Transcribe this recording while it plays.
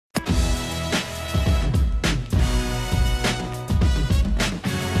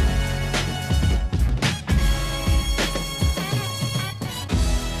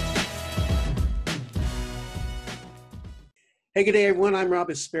Hey, good day, everyone. I'm Rob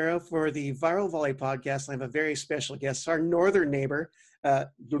Espero for the Viral Volley Podcast. I have a very special guest, our northern neighbor,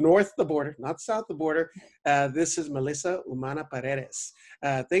 north the border, not south the border. This is Melissa Humana-Paredes.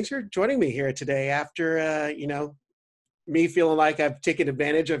 Thanks for joining me here today after, me feeling like I've taken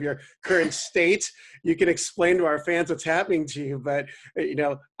advantage of your current state. You can explain to our fans what's happening to you, but,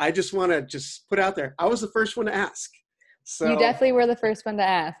 I just want to just put out there, I was the first one to ask. So, you definitely were the first one to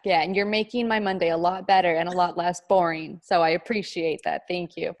ask. Yeah. And you're making my Monday a lot better and a lot less boring. So I appreciate that.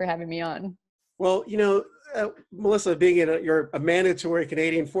 Thank you for having me on. Well, Melissa, being you're a mandatory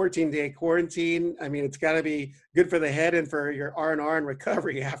Canadian 14-day quarantine, I mean, it's got to be good for the head and for your R&R and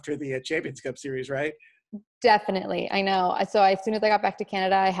recovery after the Champions Cup Series, right? Definitely. I know. So as soon as I got back to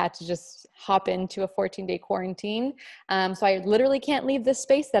Canada, I had to just hop into a 14-day quarantine. So I literally can't leave the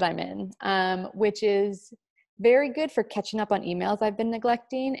space that I'm in, which is very good for catching up on emails I've been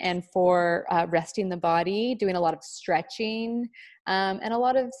neglecting and for resting the body, doing a lot of stretching, and a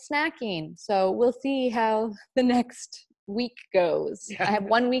lot of snacking. So we'll see how the next week goes. Yeah. I have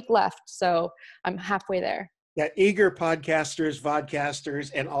 1 week left, so I'm halfway there. Yeah, eager podcasters, vodcasters,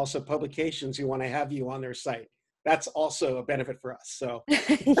 and also publications who want to have you on their site. That's also a benefit for us. So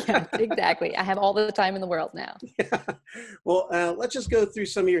yeah, exactly. I have all the time in the world now. Yeah. Well, let's just go through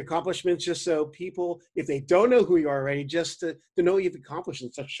some of your accomplishments just so people, if they don't know who you are already, just to know what you've accomplished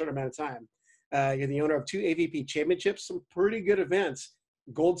in such a short amount of time. You're the owner of 2 AVP Championships, some pretty good events.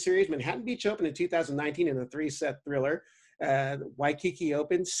 Gold Series, Manhattan Beach Open in 2019 in a 3-set thriller. Waikiki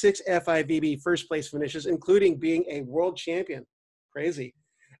Open, 6 FIVB first place finishes, including being a world champion. Crazy.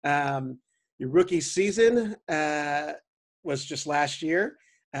 Your rookie season was just last year,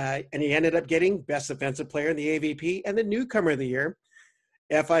 and he ended up getting Best Defensive Player in the AVP and the Newcomer of the Year.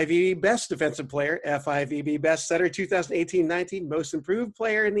 FIVB Best Defensive Player, FIVB Best Setter 2018-19, Most Improved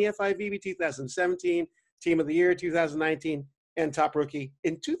Player in the FIVB 2017, Team of the Year 2019, and Top Rookie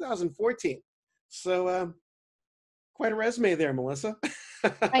in 2014. So quite a resume there, Melissa.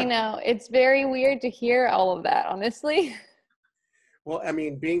 I know. It's very weird to hear all of that, honestly. Well,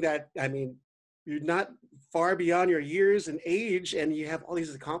 you're not far beyond your years and age, and you have all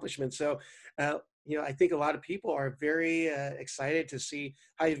these accomplishments. So, I think a lot of people are very excited to see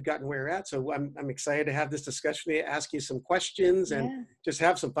how you've gotten where you're at. So I'm excited to have this discussion, to ask you some questions and just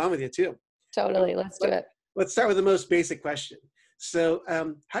have some fun with you too. Totally. Let's do it. Let's start with the most basic question. So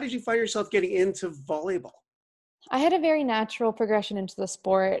how did you find yourself getting into volleyball? I had a very natural progression into the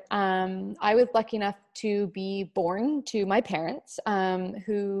sport. I was lucky enough to be born to my parents,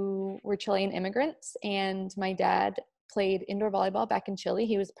 who were Chilean immigrants, and my dad played indoor volleyball back in Chile.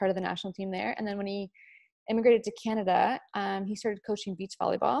 He was part of the national team there. And then when he immigrated to Canada, he started coaching beach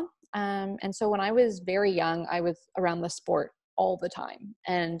volleyball. And so when I was very young, I was around the sport all the time.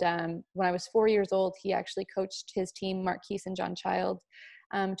 And when I was 4 years old, he actually coached his team, Marquise and John Child,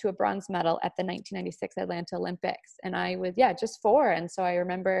 to a bronze medal at the 1996 Atlanta Olympics. And I was, just 4. And so I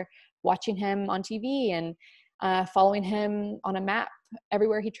remember watching him on TV and following him on a map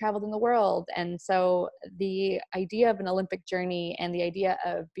everywhere he traveled in the world. And so the idea of an Olympic journey and the idea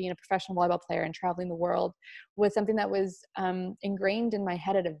of being a professional volleyball player and traveling the world was something that was ingrained in my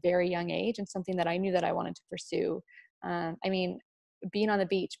head at a very young age, and something that I knew that I wanted to pursue. Being on the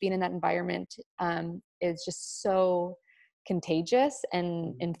beach, being in that environment is just so contagious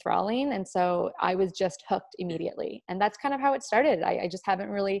and enthralling. And so I was just hooked immediately. And that's kind of how it started. I just haven't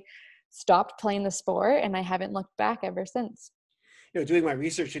really stopped playing the sport, and I haven't looked back ever since. Doing my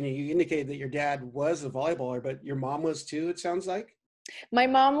research, and you indicated that your dad was a volleyballer, but your mom was too, it sounds like? My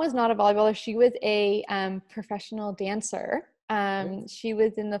mom was not a volleyballer. She was a professional dancer. She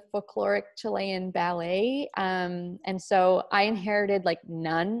was in the folkloric Chilean ballet. And so I inherited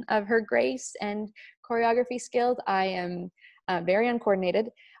none of her grace and choreography skills. I am very uncoordinated.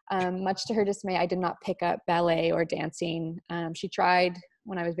 Much to her dismay, I did not pick up ballet or dancing. She tried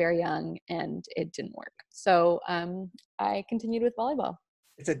when I was very young, and it didn't work. So I continued with volleyball.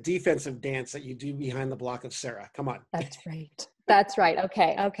 It's a defensive dance that you do behind the block of Sarah. Come on. That's right. That's right.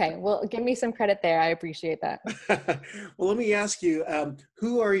 Okay. Well, give me some credit there. I appreciate that. Well, let me ask you,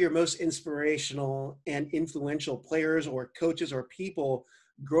 who are your most inspirational and influential players or coaches or people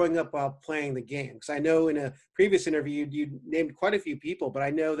growing up while playing the game? Because I know in a previous interview, you named quite a few people, but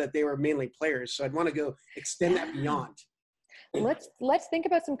I know that they were mainly players. So I'd want to go extend that beyond. Let's think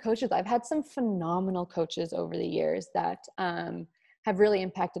about some coaches. I've had some phenomenal coaches over the years that have really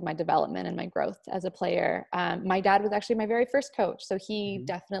impacted my development and my growth as a player. My dad was actually my very first coach, so he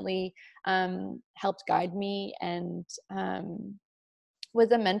definitely helped guide me and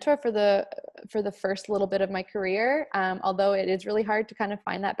was a mentor for the first little bit of my career. Although it is really hard to kind of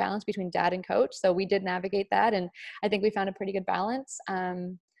find that balance between dad and coach. So we did navigate that, and I think we found a pretty good balance.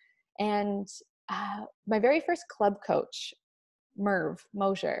 And my very first club coach, Merv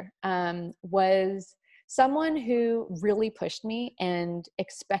Mosier, was someone who really pushed me and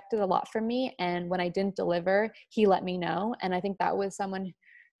expected a lot from me. And when I didn't deliver, he let me know. And I think that was someone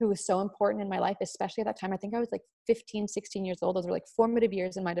who was so important in my life, especially at that time. I think I was like 15, 16 years old. Those were like formative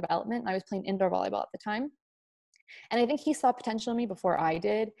years in my development. I was playing indoor volleyball at the time. And I think he saw potential in me before I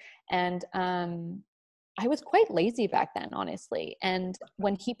did. And I was quite lazy back then, honestly. And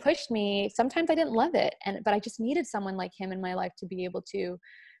when he pushed me, sometimes I didn't love it. But I just needed someone like him in my life to be able to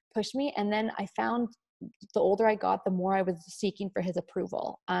push me. And then I found the older I got, the more I was seeking for his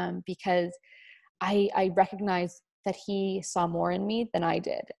approval, because I recognized that he saw more in me than I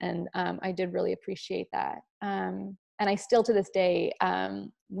did. And I did really appreciate that. And I still to this day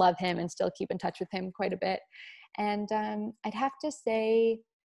love him and still keep in touch with him quite a bit. And I'd have to say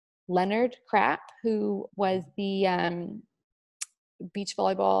Leonard Krapp, who was the beach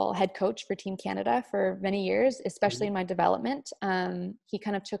volleyball head coach for Team Canada for many years, especially in my development. He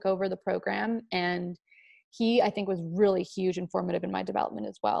kind of took over the program, and he, I think, was really huge and formative in my development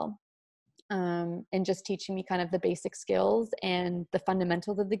as well. And just teaching me kind of the basic skills and the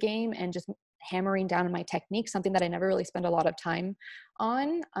fundamentals of the game, and just hammering down on my technique, something that I never really spent a lot of time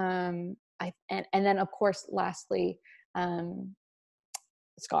on. And then of course, lastly,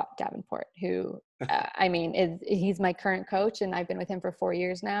 Scott Davenport, who, he's my current coach, and I've been with him for 4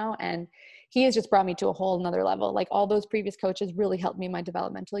 years now. And he has just brought me to a whole nother level. Like, all those previous coaches really helped me in my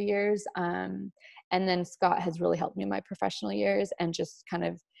developmental years. And then Scott has really helped me in my professional years, and just kind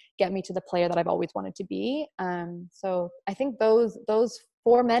of get me to the player that I've always wanted to be. So I think those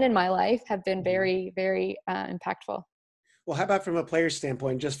 4 men in my life have been very, very impactful. Well, how about from a player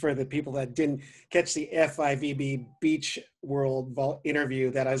standpoint, just for the people that didn't catch the FIVB Beach World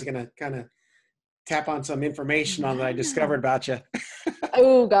interview that I was going to kind of tap on some information on that I discovered about you.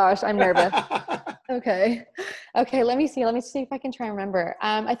 Oh gosh, I'm nervous. Okay. Let me see if I can try and remember.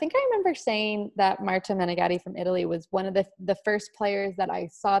 I think I remember saying that Marta Menegatti from Italy was one of the first players that I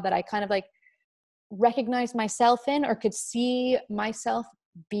saw that I kind of like recognized myself in, or could see myself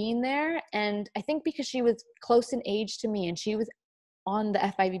being there. And I think because she was close in age to me, and she was on the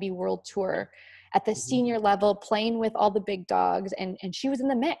FIVB World Tour at the senior level, playing with all the big dogs, and she was in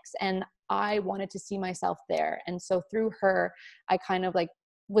the mix, and I wanted to see myself there. And so through her, I kind of like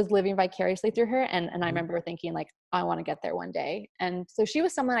was living vicariously through her. And I remember thinking like, I want to get there one day. And so she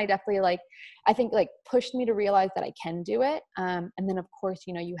was someone I definitely I think pushed me to realize that I can do it. And then of course,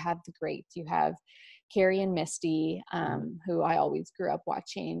 you have the greats. You have Carrie and Misty, who I always grew up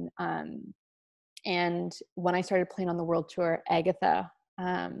watching. And when I started playing on the World Tour, Agatha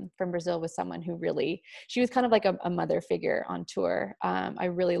from Brazil was someone who really, she was kind of like a mother figure on tour. I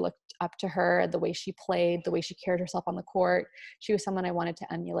really looked up to her, the way she played, the way she carried herself on the court. She was someone I wanted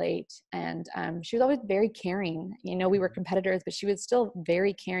to emulate. And she was always very caring. We were competitors, but she was still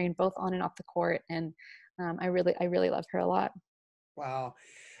very caring, both on and off the court. And I really loved her a lot. Wow.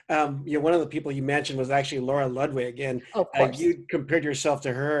 One of the people you mentioned was actually Laura Ludwig, and you compared yourself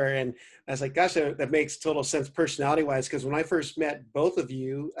to her, and I was like, gosh, that makes total sense personality-wise, because when I first met both of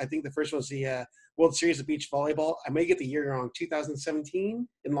you, I think the first one was the World Series of Beach Volleyball. I may get the year wrong, 2017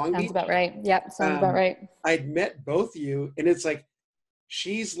 in Long Beach. Sounds about right. Yep, sounds about right. I'd met both of you, and it's like,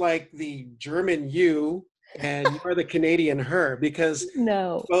 she's like the German you, and you're the Canadian her, because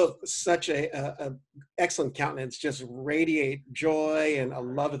both such a excellent countenance, just radiate joy and a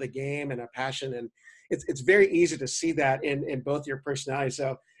love of the game and a passion. And it's very easy to see that in both your personalities.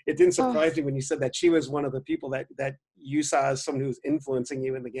 So it didn't surprise me when you said that she was one of the people that you saw as someone who was influencing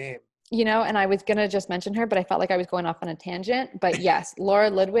you in the game. And I was going to just mention her, but I felt like I was going off on a tangent. But yes, Laura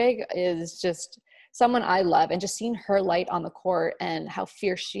Ludwig is just someone I love, and just seeing her light on the court and how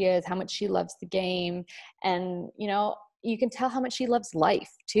fierce she is, how much she loves the game. And, you can tell how much she loves life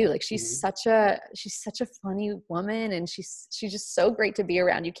too. Like she's such a funny woman, and she's just so great to be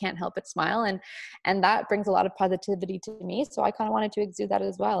around. You can't help but smile. And that brings a lot of positivity to me. So I kind of wanted to exude that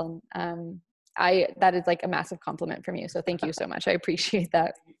as well. And, that is like a massive compliment from you. So thank you so much. I appreciate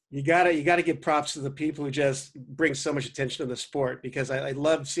that. You gotta give props to the people who just bring so much attention to the sport, because I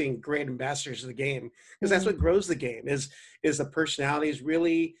love seeing great ambassadors of the game, because that's what grows the game is the personalities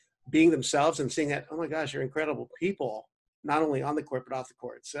really being themselves and seeing that, oh my gosh, you're incredible people, not only on the court, but off the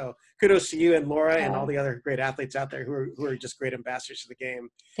court. So kudos to you and Laura and all the other great athletes out there who are just great ambassadors of the game.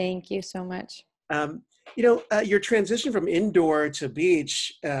 Thank you so much. Your transition from indoor to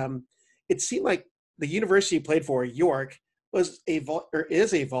beach, it seemed like the university you played for, York, is a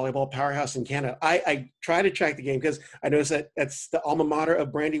volleyball powerhouse in Canada. I try to track the game because I noticed that that's the alma mater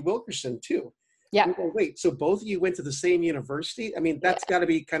of Brandy Wilkerson too. Yeah. Wait, so both of you went to the same university? I mean, that's got to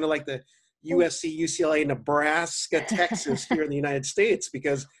be kind of like the USC, UCLA, Nebraska, Texas here in the United States,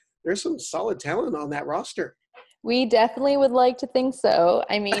 because there's some solid talent on that roster. We definitely would like to think so.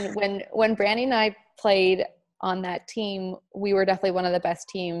 I mean, when Brandy and I played on that team, we were definitely one of the best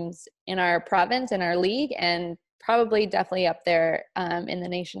teams in our province, in our league, and probably definitely up there in the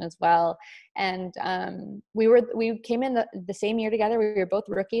nation as well. And we came in the same year together. We were both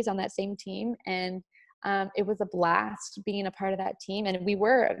rookies on that same team, and it was a blast being a part of that team. And we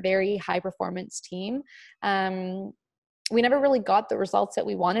were a very high performance team. We never really got the results that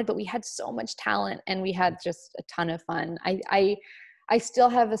we wanted, but we had so much talent and we had just a ton of fun. I still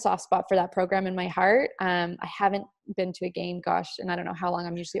have a soft spot for that program in my heart. I haven't been to a game, and I don't know how long.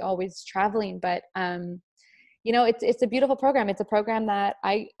 I'm usually always traveling, but it's a beautiful program. It's a program that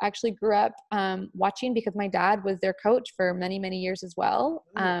I actually grew up watching because my dad was their coach for many, many years as well.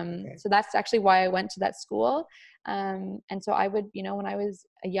 So that's actually why I went to that school. And so I would, when I was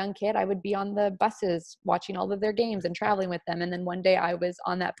a young kid, I would be on the buses watching all of their games and traveling with them. And then one day I was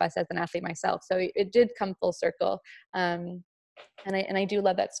on that bus as an athlete myself. So it did come full circle. And I do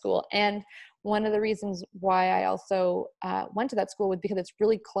love that school. And one of the reasons why I also went to that school was because it's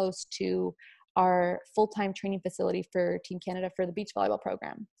really close to our full-time training facility for Team Canada for the beach volleyball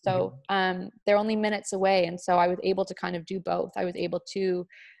program. So they're only minutes away. And so I was able to kind of do both. I was able to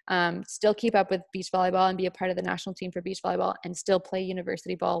still keep up with beach volleyball and be a part of the national team for beach volleyball and still play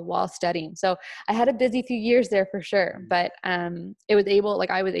university ball while studying. So I had a busy few years there for sure, but I was able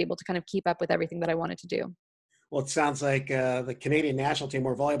to kind of keep up with everything that I wanted to do. Well, it sounds like the Canadian national team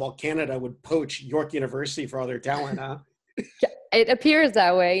or Volleyball Canada would poach York University for all their talent, huh? Yeah, it appears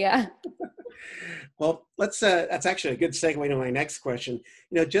that way, yeah. Well, that's actually a good segue to my next question.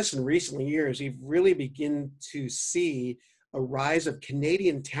 Just in recent years, we've really begun to see a rise of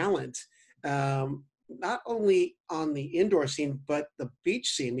Canadian talent, not only on the indoor scene, but the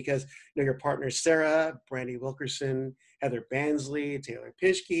beach scene, because your partners, Sarah, Brandy Wilkerson, Heather Bansley, Taylor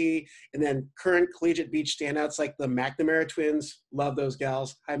Pischke, and then current collegiate beach standouts like the McNamara twins. Love those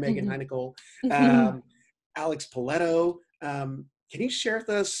gals. Hi, Megan. Hi, Nicole. Alex Paletto. Can you share with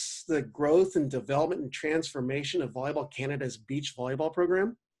us the growth and development and transformation of Volleyball Canada's beach volleyball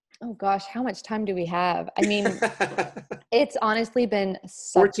program? Oh gosh, how much time do we have? I mean, it's honestly been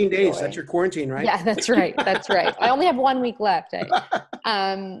 14 days. That's your quarantine, right? Yeah, that's right. That's right. I only have 1 week left.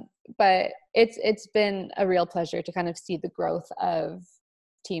 But it's been a real pleasure to kind of see the growth of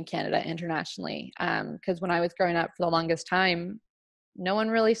Team Canada internationally. Because when I was growing up for the longest time, no one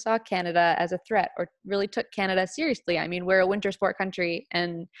really saw Canada as a threat or really took Canada seriously. I mean, we're a winter sport country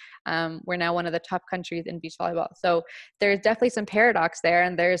and we're now one of the top countries in beach volleyball. So there's definitely some paradox there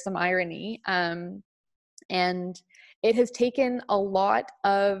and there's some irony. And it has taken a lot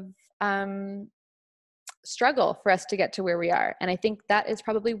of struggle for us to get to where we are. And I think that is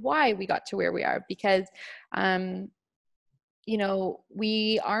probably why we got to where we are, because,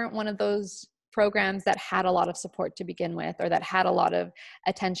 we aren't one of those programs that had a lot of support to begin with, or that had a lot of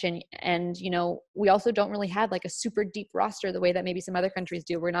attention. And, we also don't really have like a super deep roster the way that maybe some other countries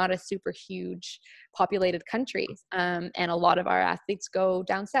do. We're not a super huge populated country. And a lot of our athletes go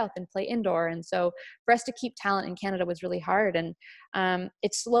down south and play indoor. And so for us to keep talent in Canada was really hard. And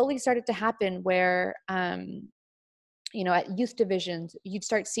it slowly started to happen where, at youth divisions, you'd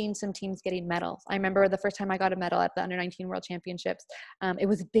start seeing some teams getting medals. I remember the first time I got a medal at the Under-19 World Championships. It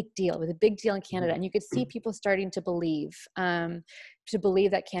was a big deal. It was a big deal in Canada. And you could see people starting to believe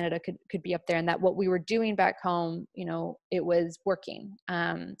that Canada could be up there and that what we were doing back home, it was working.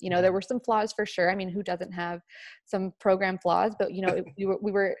 There were some flaws for sure. I mean, who doesn't have some program flaws? But,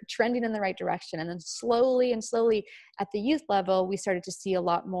 we were trending in the right direction. And then slowly at the youth level, we started to see a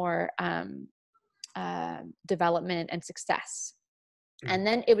lot more development and success. And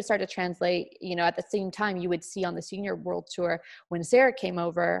then it would start to translate, at the same time you would see on the Senior World Tour, when Sarah came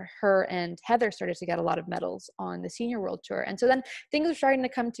over, her and Heather started to get a lot of medals on the Senior World Tour. And so then things were starting to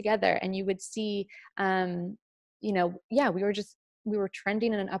come together and you would see, we were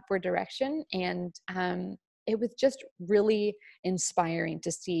trending in an upward direction. And it was just really inspiring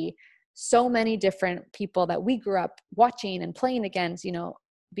to see so many different people that we grew up watching and playing against,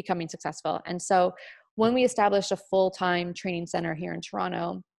 becoming successful. And so when we established a full-time training center here in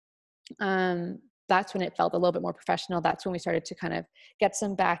Toronto, that's when it felt a little bit more professional. That's when we started to kind of get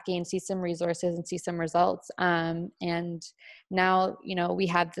some backing, see some resources, and see some results. And now, we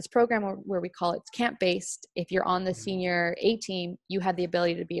have this program where we call it camp-based. If you're on the senior A team, you have the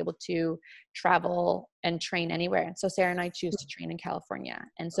ability to be able to travel and train anywhere. So Sarah and I choose to train in California.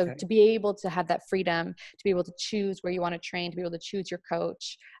 And so to be able to have that freedom, to be able to choose where you want to train, to be able to choose your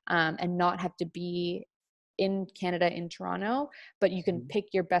coach, and not have to be in Canada, in Toronto, but you can pick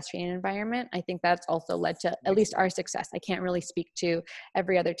your best training environment. I think that's also led to at least our success. I can't really speak to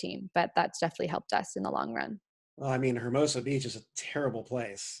every other team, but that's definitely helped us in the long run. Well, I mean, Hermosa Beach is a terrible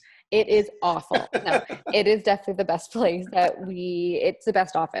place. It is awful. No, it is definitely the best place it's the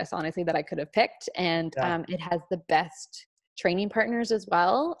best office, honestly, that I could have picked. And it has the best training partners as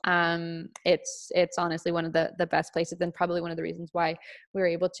well. It's honestly one of the best places, and probably one of the reasons why we were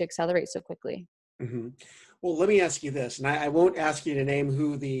able to accelerate so quickly. Mm-hmm. Well, let me ask you this, and I won't ask you to name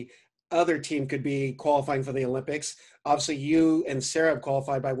who the other team could be qualifying for the Olympics. Obviously, you and Sarah have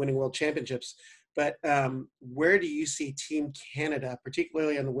qualified by winning world championships, but where do you see Team Canada,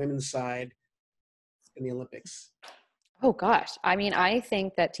 particularly on the women's side, in the Olympics? Oh, gosh. I mean, I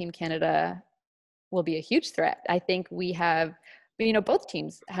think that Team Canada will be a huge threat. I think we have, both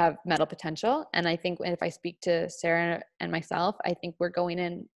teams have medal potential. And I think if I speak to Sarah and myself, I think we're going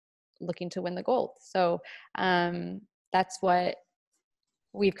in looking to win the gold. So that's what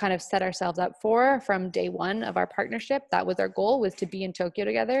we've kind of set ourselves up for from day one of our partnership. That was our goal, was to be in Tokyo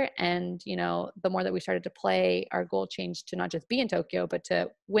together. And, the more that we started to play, our goal changed to not just be in Tokyo, but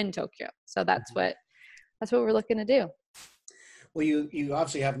to win Tokyo. So that's what we're looking to do. Well, you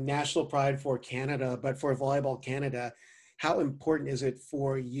obviously have national pride for Canada, but for Volleyball Canada, how important is it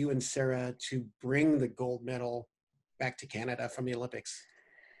for you and Sarah to bring the gold medal back to Canada from the Olympics?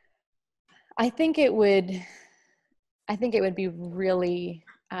 I think it would be really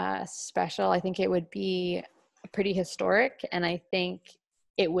special. I think it would be pretty historic, and I think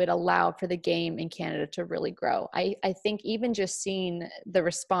it would allow for the game in Canada to really grow. I think even just seeing the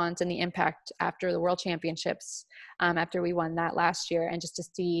response and the impact after the World Championships, after we won that last year, and just to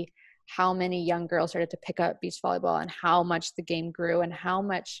see how many young girls started to pick up beach volleyball and how much the game grew and how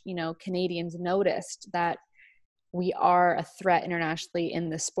much, Canadians noticed that we are a threat internationally in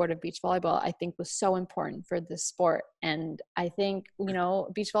the sport of beach volleyball, I think was so important for this sport. And I think,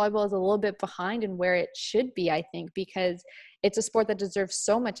 beach volleyball is a little bit behind in where it should be, I think, because it's a sport that deserves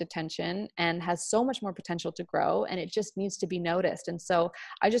so much attention and has so much more potential to grow, and it just needs to be noticed. And so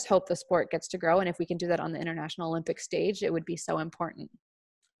I just hope the sport gets to grow. And if we can do that on the International Olympic stage, it would be so important.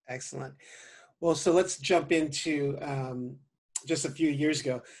 Excellent. Well, so let's jump into just a few years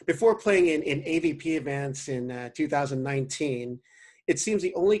ago. Before playing in AVP events in 2019, it seems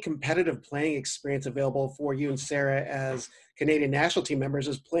the only competitive playing experience available for you and Sarah as Canadian national team members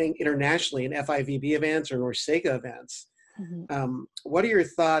is playing internationally in FIVB events or NORCECA events. Mm-hmm. What are your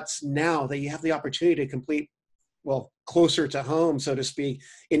thoughts now that you have the opportunity to complete, closer to home, so to speak,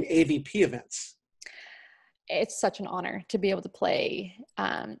 in AVP events? It's such an honor to be able to play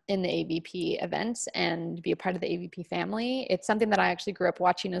in the AVP events and be a part of the AVP family. It's something that I actually grew up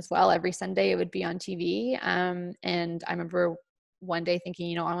watching as well. Every Sunday it would be on TV. And I remember one day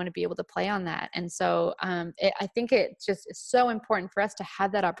thinking, I want to be able to play on that. And so I think it just is so important for us to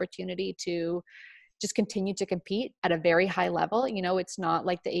have that opportunity to just continue to compete at a very high level. It's not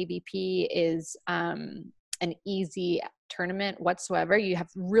like the AVP is an easy tournament whatsoever. You have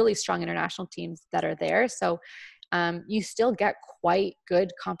really strong international teams that are there. So you still get quite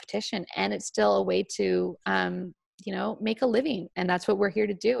good competition, and it's still a way to, make a living. And that's what we're here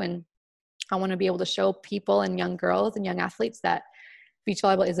to do. And I want to be able to show people and young girls and young athletes that beach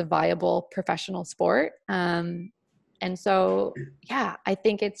volleyball is a viable professional sport. And so, I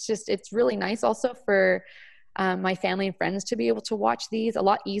think it's really nice also for my family and friends to be able to watch these a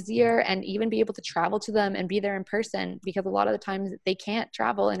lot easier, and even be able to travel to them and be there in person, because a lot of the times they can't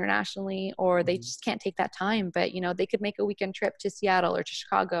travel internationally, or they just can't take that time. But, they could make a weekend trip to Seattle or to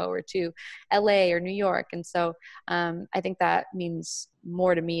Chicago or to LA or New York. And so I think that means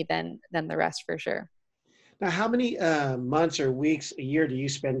more to me than the rest, for sure. Now, how many months or weeks a year do you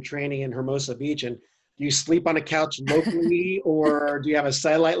spend training in Hermosa Beach? And do you sleep on a couch locally, or do you have a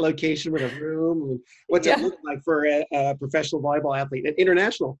satellite location with a room? What's it look like for a professional volleyball athlete, an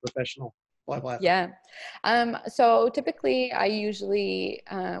international professional volleyball athlete? Yeah. So typically I usually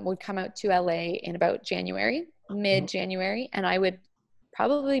would come out to LA in about mid-January, and I would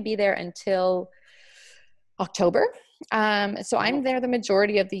probably be there until October. So I'm there the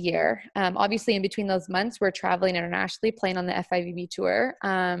majority of the year. Obviously in between those months, we're traveling internationally, playing on the FIVB tour.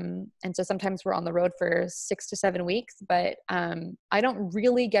 And so sometimes we're on the road for 6 to 7 weeks, but I don't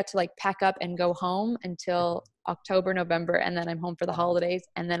really get to like pack up and go home until October, November, and then I'm home for the holidays,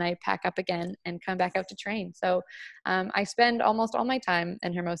 and then I pack up again and come back out to train. So I spend almost all my time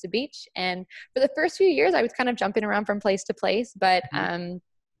in Hermosa Beach. And for the first few years, I was kind of jumping around from place to place, but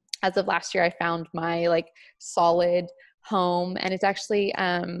as of last year, I found my like solid home, and it's actually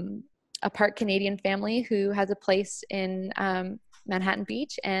a part Canadian family who has a place in Manhattan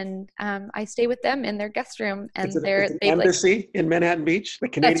Beach, and I stay with them in their guest room. And it's an embassy in Manhattan Beach, the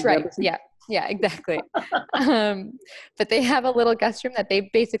Canadian That's right. embassy? Yeah, exactly. But they have a little guest room that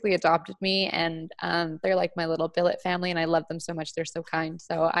they basically adopted me, and they're like my little billet family, and I love them so much. They're so kind.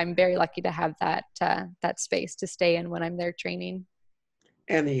 So I'm very lucky to have that space to stay in when I'm there training.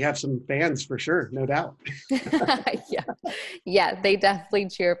 And you have some fans for sure, no doubt. Yeah, they definitely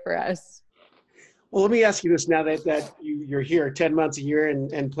cheer for us. Well, let me ask you this now that you're here 10 months a year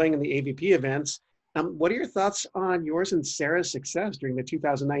and playing in the AVP events. What are your thoughts on yours and Sarah's success during the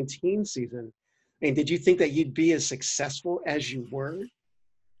 2019 season? I mean, did you think that you'd be as successful as you were?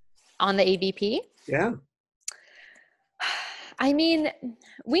 On the AVP? Yeah. I mean,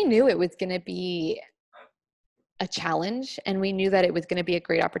 we knew it was going to be a challenge, and we knew that it was going to be a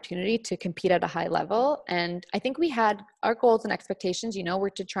great opportunity to compete at a high level. And I think we had our goals and expectations, were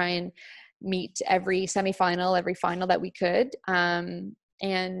to try and meet every semifinal, every final that we could. And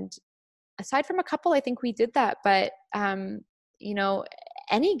aside from a couple, I think we did that. But,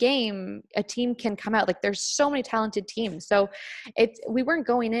 any game, a team can come out. Like, there's so many talented teams. So we weren't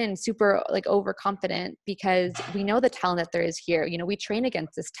going in super like overconfident, because we know the talent that there is here. We train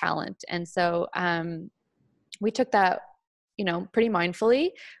against this talent. And so, we took that, pretty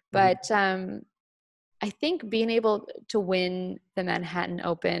mindfully, but I think being able to win the Manhattan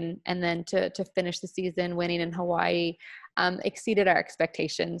Open and then to finish the season winning in Hawaii exceeded our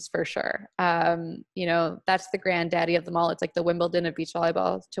expectations for sure. That's the granddaddy of them all. It's like the Wimbledon of beach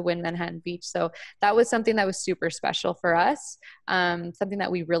volleyball, to win Manhattan Beach. So that was something that was super special for us, something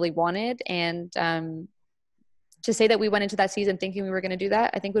that we really wanted. And to say that we went into that season thinking we were going to do that,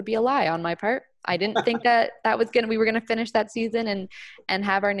 I think would be a lie on my part. I didn't think that we were going to finish that season and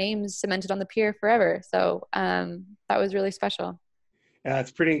have our names cemented on the pier forever. So that was really special. Yeah, it's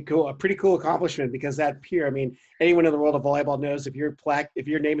pretty cool. A pretty cool accomplishment, because that pier, I mean, anyone in the world of volleyball knows if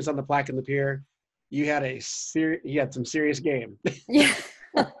your name is on the plaque in the pier, you had some serious game. Yeah.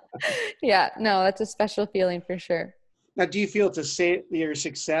 Yeah, no, that's a special feeling for sure. Now, do you feel to say your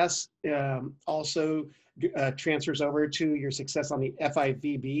success also transfers over to your success on the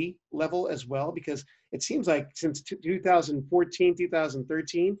FIVB level as well? Because it seems like since 2014,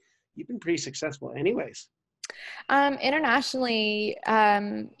 2013, you've been pretty successful anyways. Internationally,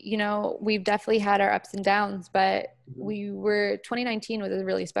 we've definitely had our ups and downs, but 2019 was a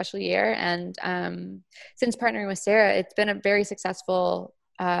really special year. And since partnering with Sarah, it's been a very successful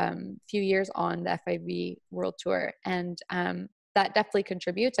few years on the FIVB World Tour. And that definitely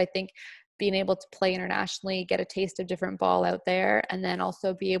contributes. I think being able to play internationally, get a taste of different ball out there, and then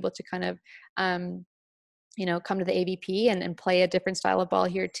also be able to kind of, come to the AVP and play a different style of ball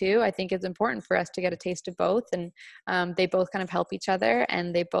here too, I think is important for us to get a taste of both. And they both kind of help each other,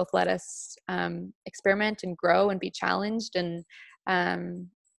 and they both let us experiment and grow and be challenged. And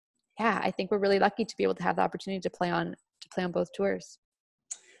I think we're really lucky to be able to have the opportunity to play on both tours.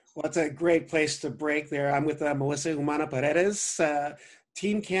 Well, it's a great place to break there. I'm with Melissa Humana-Paredes,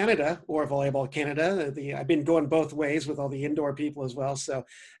 Team Canada, or Volleyball Canada. I've been going both ways with all the indoor people as well. So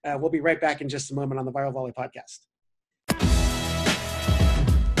we'll be right back in just a moment on the Viral Volley Podcast.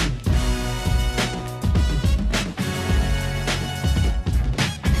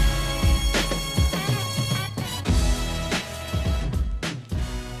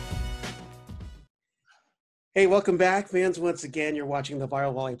 Hey, welcome back, fans. Once again, you're watching the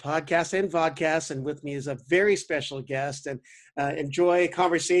Viral Volley Podcast and Vodcast, and with me is a very special guest, and enjoy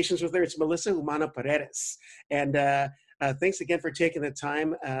conversations with her. It's Melissa Humana-Paredes. And thanks again for taking the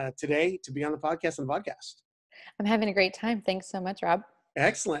time today to be on the podcast and Vodcast. I'm having a great time. Thanks so much, Rob.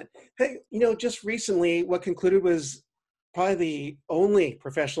 Excellent. Hey, just recently, what concluded was probably the only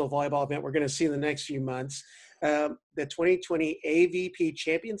professional volleyball event we're going to see in the next few months. The 2020 AVP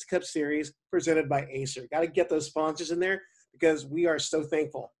Champions Cup Series presented by Acer. Got to get those sponsors in there, because we are so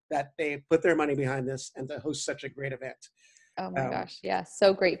thankful that they put their money behind this and to host such a great event. Oh my gosh. Yeah.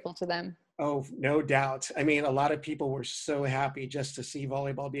 So grateful to them. Oh, no doubt. I mean, a lot of people were so happy just to see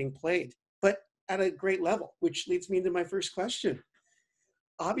volleyball being played, but at a great level, which leads me to my first question.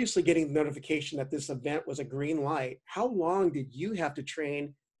 obviously getting the notification that this event was a green light, how long did you have to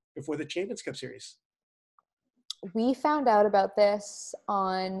train before the Champions Cup Series? We found out about this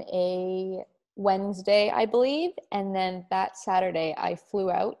on a Wednesday, I believe. And then that Saturday I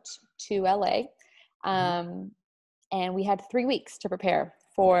flew out to LA. And we had 3 weeks to prepare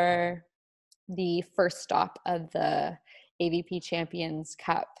for the first stop of the AVP Champions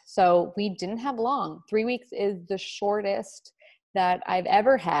Cup. So we didn't have long. 3 weeks is the shortest that I've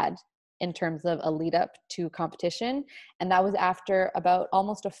ever had in terms of a lead up to competition. And that was after about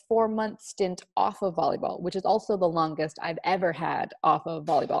almost a 4-month stint off of volleyball, which is also the longest I've ever had off of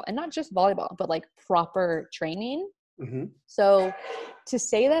volleyball. And not just volleyball, but like proper training. So to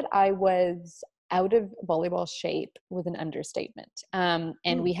say that I was out of volleyball shape was an understatement.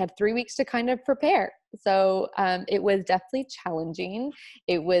 And we had 3 weeks to kind of prepare. So it was definitely challenging.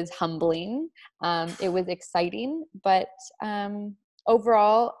 It was humbling. It was exciting, but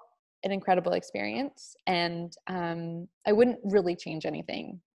overall, an incredible experience. And I wouldn't really change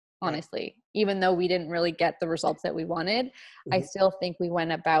anything, honestly. Even though we didn't really get the results that we wanted, I still think we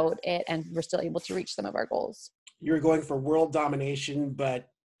went about it and we're still able to reach some of our goals. You were going for world domination, but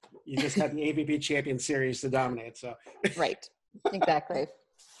you just had the AVP Champions Series to dominate. So Right. Exactly.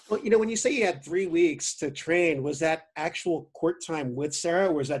 Well, when you say you had 3 weeks to train, was that actual court time with Sarah,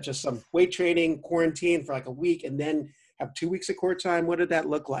 or was that just some weight training, quarantine for like a week, and then have 2 weeks of court time? What did that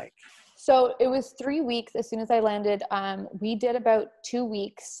look like? So it was 3 weeks. As soon as I landed, we did about 2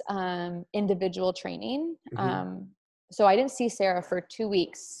 weeks individual training. So I didn't see Sarah for 2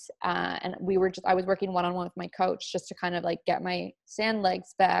 weeks. And I was working one-on-one with my coach just to kind of like get my sand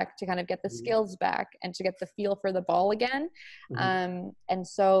legs back, to kind of get the skills back and to get the feel for the ball again. And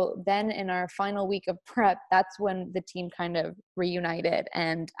so then in our final week of prep, that's when the team kind of reunited,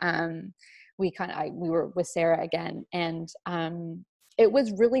 and we were with Sarah again. And it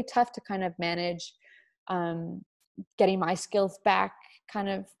was really tough to kind of manage getting my skills back kind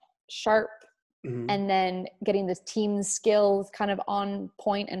of sharp, and then getting this team skills kind of on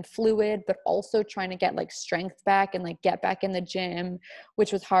point and fluid, but also trying to get like strength back and like get back in the gym,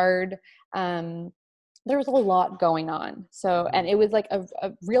 which was hard. There was a lot going on. So, and it was like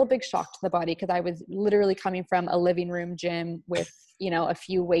a real big shock to the body, because I was literally coming from a living room gym with, a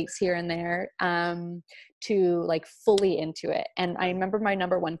few weights here and there, to like fully into it. And I remember my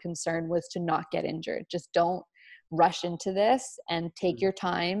number one concern was to not get injured. Just don't rush into this and take your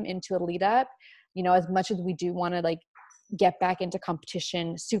time into a lead up. As much as we do want to like get back into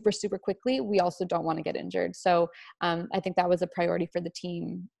competition super, super quickly, we also don't want to get injured. So I think that was a priority for the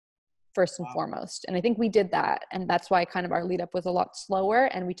team first and foremost. And I think we did that. And that's why kind of our lead up was a lot slower,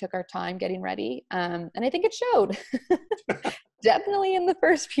 and we took our time getting ready. And I think it showed definitely in the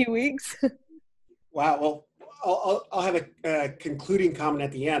first few weeks. Wow. Well, I'll have a concluding comment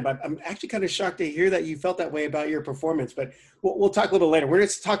at the end, but I'm actually kind of shocked to hear that you felt that way about your performance, but we'll talk a little later. We're going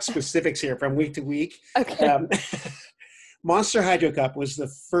to talk specifics here from week to week. Okay. Monster Hydro Cup was the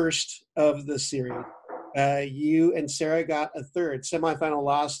first of the series. You and Sarah got a third semifinal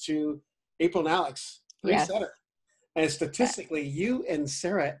loss to April and Alex. Setter. And statistically, you and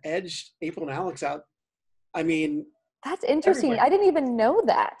Sarah edged April and Alex out. I mean, that's interesting. Everybody. I didn't even know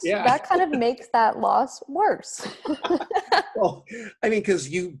that. Yeah. That kind of makes that loss worse. Well, I mean, because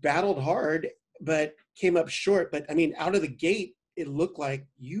you battled hard, but came up short. But I mean, out of the gate, it looked like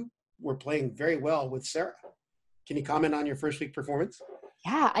you were playing very well with Sarah. Can you comment on your first week performance?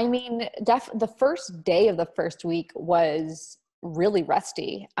 Yeah, I mean, the first day of the first week was really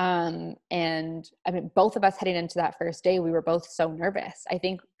rusty. And I mean, both of us heading into that first day, we were both so nervous. I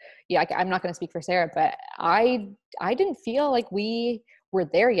think, I'm not going to speak for Sarah, but I didn't feel like we were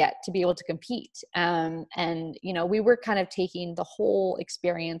there yet to be able to compete. And, we were kind of taking the whole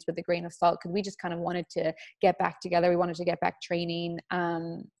experience with a grain of salt, because we just kind of wanted to get back together. We wanted to get back training,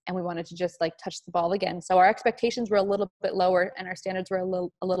 and we wanted to just like touch the ball again. So our expectations were a little bit lower and our standards were a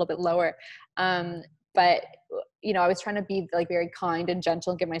little bit lower. But, I was trying to be like very kind and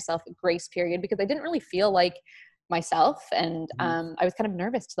gentle and give myself a grace period, because I didn't really feel like myself. And I was kind of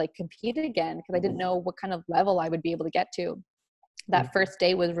nervous to like compete again, because I didn't know what kind of level I would be able to get to. That first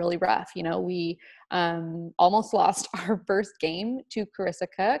day was really rough. We almost lost our first game to Carissa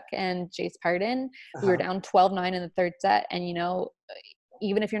Cook and Jace Pardon. We were down 12-9 in the third set. And,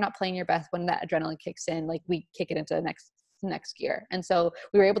 even if you're not playing your best, when that adrenaline kicks in, like we kick it into the next gear. And so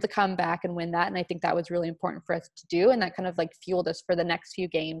we were able to come back and win that. And I think that was really important for us to do. And that kind of like fueled us for the next few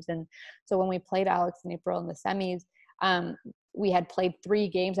games. And so when we played Alex and April in the semis, we had played 3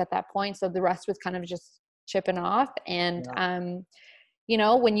 games at that point. So the rest was kind of just chipping off. And,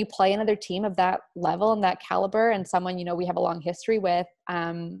 when you play another team of that level and that caliber and someone, we have a long history with,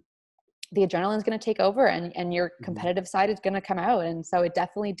 the adrenaline is going to take over and your competitive side is going to come out. And so it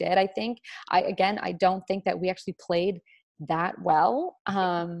definitely did. I think I don't think that we actually played that well.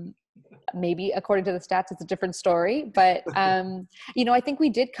 Maybe according to the stats, it's a different story, but, I think we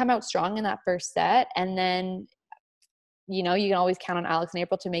did come out strong in that first set. And then, you can always count on Alex and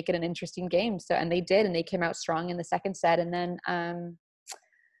April to make it an interesting game. So, and they did, and they came out strong in the second set. And then,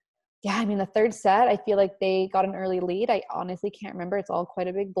 the third set, I feel like they got an early lead. I honestly can't remember. It's all quite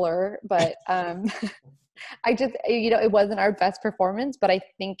a big blur, but I just, it wasn't our best performance, but I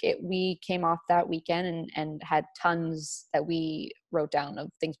think we came off that weekend and had tons that we wrote down of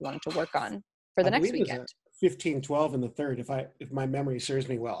things we wanted to work on for the next weekend. 15-12 in the third, if my memory serves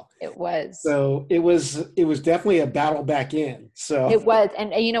me well. It was. So it was definitely a battle back in. So it was,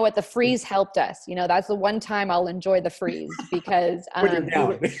 and you know what, the freeze helped us. That's the one time I'll enjoy the freeze because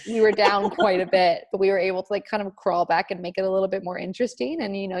we were down quite a bit, but we were able to kind of crawl back and make it a little bit more interesting.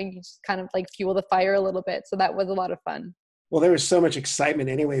 And you just kind of fuel the fire a little bit. So that was a lot of fun. Well, there was so much excitement,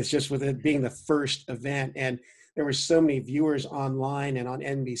 anyways, just with it being the first event, and there were so many viewers online and on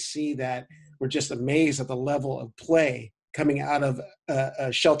NBC that were just amazed at the level of play coming out of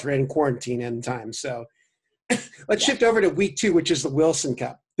a shelter-in quarantine end time. So let's shift over to week 2, which is the Wilson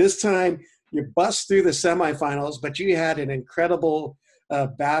Cup. This time you bust through the semifinals, but you had an incredible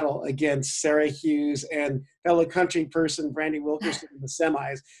battle against Sarah Hughes and fellow country person Brandy Wilkerson in the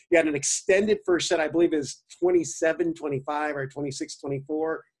semis. You had an extended first set, I believe is 27-25 or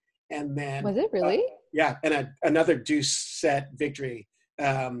 26-24. And then was it really? And another deuce set victory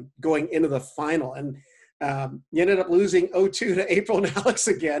going into the final. And you ended up losing 0-2 to April and Alex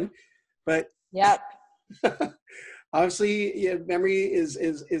again. But yep. Obviously, memory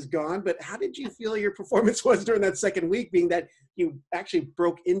is gone. But how did you feel your performance was during that second week, being that you actually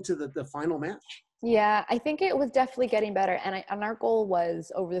broke into the final match? Yeah, I think it was definitely getting better. And our goal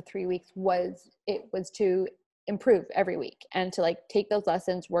was over the 3 weeks was to improve every week and to take those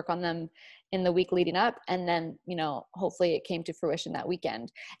lessons, work on them in the week leading up. And then, hopefully it came to fruition that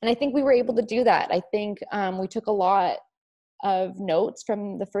weekend. And I think we were able to do that. I think we took a lot of notes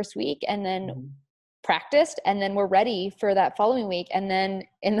from the first week and then practiced, and then we're ready for that following week. And then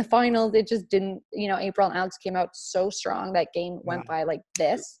in the finals, it just didn't, April and Alex came out so strong. That game went by like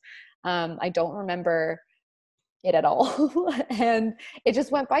this. I don't remember it at all. And it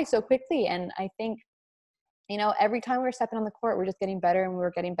just went by so quickly. And I think, every time we were stepping on the court, we're just getting better and we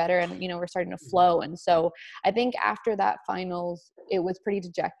were getting better and, we're starting to flow. And so I think after that finals, it was pretty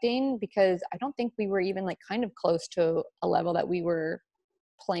dejecting because I don't think we were even kind of close to a level that we were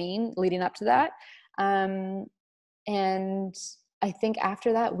playing leading up to that. And I think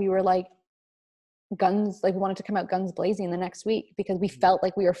after that we were guns, we wanted to come out guns blazing the next week because we felt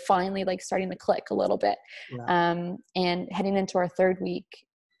like we were finally starting to click a little bit. Yeah. And heading into our third week,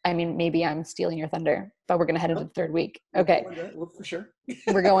 maybe I'm stealing your thunder, but we're going to head into the third week. Okay. For sure.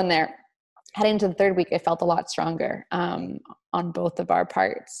 We're going there. Heading into the third week, I felt a lot stronger on both of our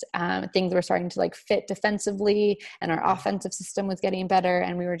parts. Things were starting to fit defensively, and our offensive system was getting better.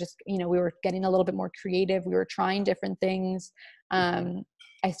 And we were just, we were getting a little bit more creative. We were trying different things. I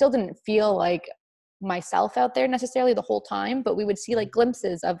still didn't feel like myself out there necessarily the whole time, but we would see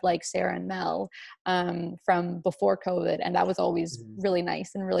glimpses of Sarah and Mel from before COVID, and that was always really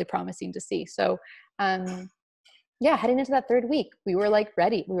nice and really promising to see. So heading into that third week, we were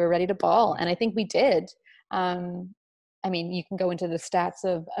ready. We were ready to ball, and I think we did. You can go into the stats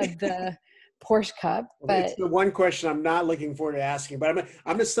of the Porsche Cup, but it's the one question I'm not looking forward to asking. But I'm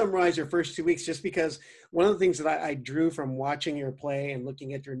going to summarize your first 2 weeks, just because one of the things that I drew from watching your play and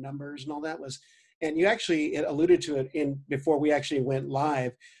looking at your numbers and all that was, and you actually alluded to it before we actually went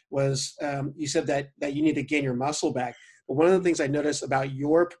live, was you said that you need to gain your muscle back. But one of the things I noticed about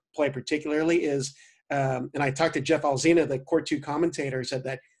your play particularly is, and I talked to Jeff Alzina, the Court 2 commentator, said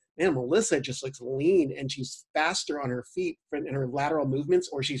that, man, Melissa just looks lean and she's faster on her feet in her lateral movements,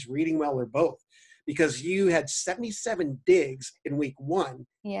 or she's reading well, or both. Because you had 77 digs in week 1,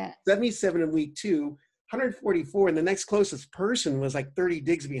 77 in week 2, 144, and the next closest person was 30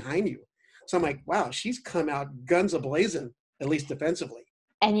 digs behind you. So I'm like, wow, she's come out guns a-blazing, at least defensively.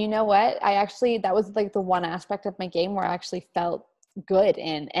 And you know what? That was the one aspect of my game where I actually felt good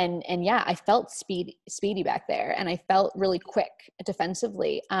in. And I felt speedy back there, and I felt really quick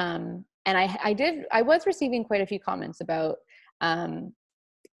defensively. And I was receiving quite a few comments about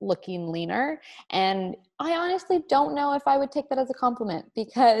looking leaner. And I honestly don't know if I would take that as a compliment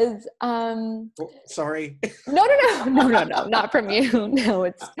because, sorry. No, not from you.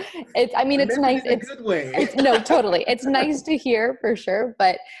 No, I mean, it's nice. In a good way. No, totally. It's nice to hear for sure.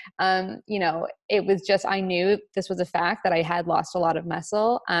 But, you know, it was just, I knew this was a fact that I had lost a lot of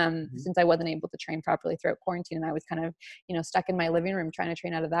muscle, since I wasn't able to train properly throughout quarantine. And I was kind of, you know, stuck in my living room trying to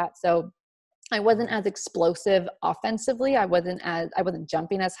train out of that. So I wasn't as explosive offensively. I wasn't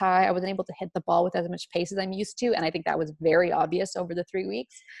jumping as high. I wasn't able to hit the ball with as much pace as I'm used to. And I think that was very obvious over the 3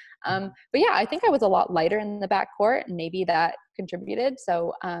 weeks. But yeah, I think I was a lot lighter in the backcourt, and maybe that contributed.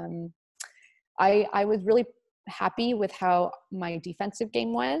 So I was really happy with how my defensive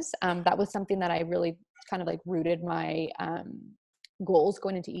game was. That was something that I really kind of like rooted my goals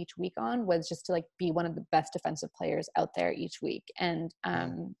going into each week on, was just to like be one of the best defensive players out there each week. And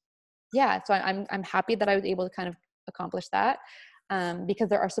yeah, so I'm happy that I was able to kind of accomplish that, because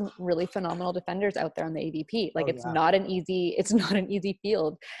there are some really phenomenal defenders out there on the AVP. Like it's not an easy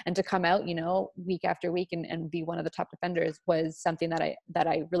field, and to come out, you know, week after week and be one of the top defenders was something that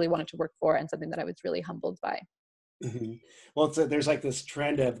I really wanted to work for, and something that I was really humbled by. Mm-hmm. Well, there's like this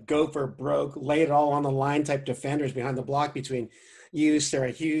trend of go for broke, lay it all on the line type defenders behind the block between you, Sarah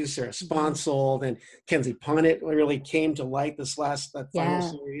Hughes, Sarah Sponsel, and Kenzie Punnett really came to light that final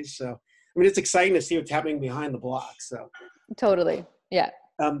series. So, I mean, it's exciting to see what's happening behind the block. So, totally, yeah.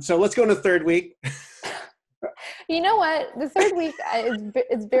 So let's go into the third week. You know what? The third week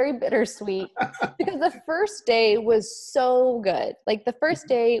is very bittersweet because the first day was so good. Like the first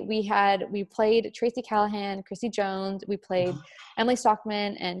day we played Tracy Callahan, Chrissy Jones, we played Emily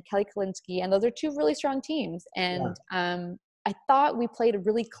Stockman and Kelly Kalinsky, and those are two really strong teams. And I thought we played a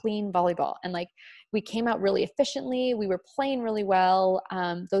really clean volleyball, and like we came out really efficiently. We were playing really well.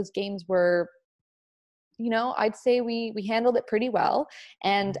 Those games were, you know, I'd say we handled it pretty well.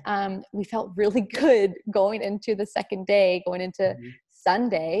 And we felt really good going into the second day, going into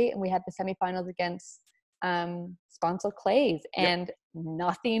Sunday. And we had the semifinals against Sponsel Clays, and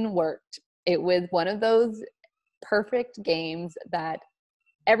nothing worked. It was one of those perfect games that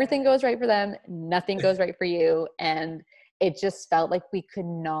everything goes right for them, nothing goes right for you. And it just felt like we could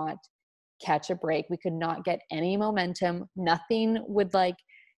not catch a break. We could not get any momentum. Nothing would like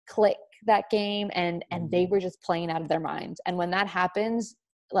click that game, and they were just playing out of their minds. And when that happens,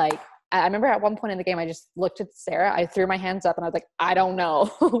 like I remember at one point in the game, I just looked at Sarah, I threw my hands up and I was like, I don't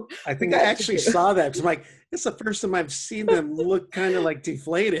know. I think I actually saw that, because I'm like, it's the first time I've seen them look kind of like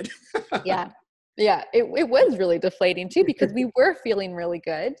deflated. Yeah, it was really deflating too, because we were feeling really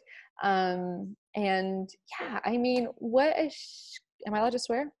good. And yeah, I mean, am I allowed to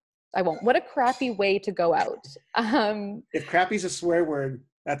swear? I won't. What a crappy way to go out. If crappy's a swear word,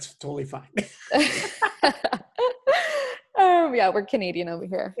 that's totally fine. Yeah, we're Canadian over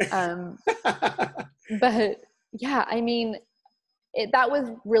here. But yeah, I mean, that was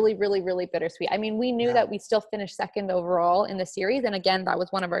really, really, really bittersweet. I mean, we knew that we still finished second overall in the series. And again, that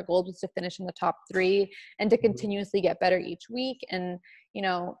was one of our goals, was to finish in the top 3 and to continuously get better each week. And, you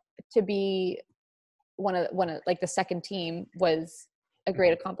know, to be one of like the second team was a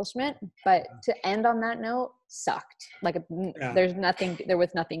great accomplishment, but to end on that note sucked. Like there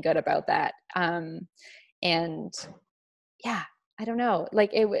was nothing good about that. And yeah, I don't know.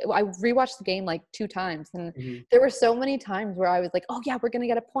 Like I rewatched the game like 2 times, and there were so many times where I was like, oh yeah, we're going to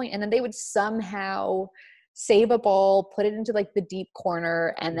get a point. And then they would somehow save a ball, put it into like the deep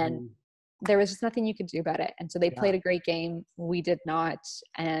corner. And then there was just nothing you could do about it. And so they played a great game. We did not.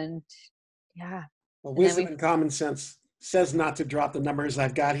 And yeah. Well, wisdom and common sense says not to drop the numbers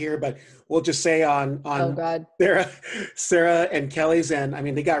I've got here, but we'll just say on Sarah and Kelly's end, I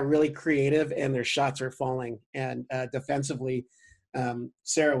mean, they got really creative and their shots are falling. And defensively,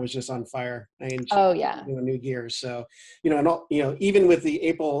 Sarah was just on fire. I mean, new gear. So, you know, even with the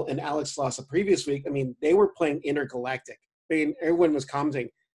April and Alex loss the previous week, I mean, they were playing intergalactic. I mean, everyone was commenting,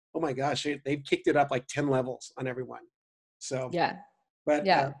 oh my gosh, they've kicked it up like 10 levels on everyone. So,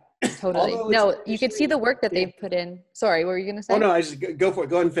 totally. No, you could see the work that they've put in. Sorry, what were you going to say? Oh, no, I just go for it.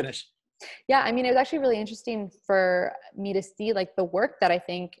 Go ahead and finish. Yeah, I mean, it was actually really interesting for me to see like the work that I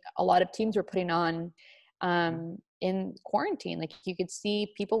think a lot of teams were putting on in quarantine. Like you could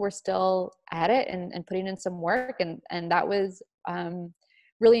see people were still at it and putting in some work. And that was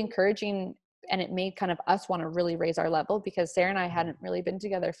really encouraging. And it made kind of us want to really raise our level, because Sarah and I hadn't really been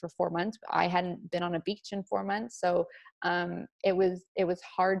together for 4 months. I hadn't been on a beach in 4 months. So it was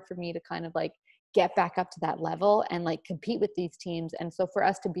hard for me to kind of like get back up to that level and like compete with these teams. And so for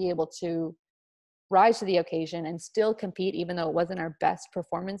us to be able to rise to the occasion and still compete, even though it wasn't our best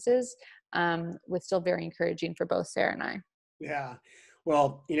performances, was still very encouraging for both Sarah and I. Yeah.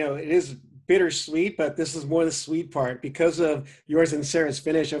 Well, it is bittersweet, but this is more the sweet part. Because of yours and Sarah's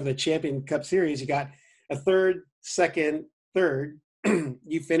finish over the Champion Cup Series, you got a third, second, third.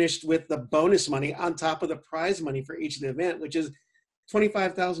 You finished with the bonus money on top of the prize money for each of the event, which is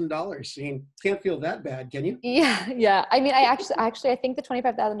 $25,000. You can't feel that bad, can you? Yeah. I mean, I think the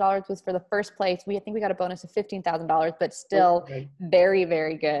 $25,000 was for the first place. I think we got a bonus of $15,000, but still very,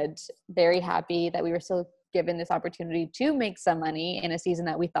 very good. Very happy that we were still given this opportunity to make some money in a season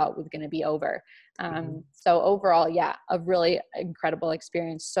that we thought was going to be over. So overall, a really incredible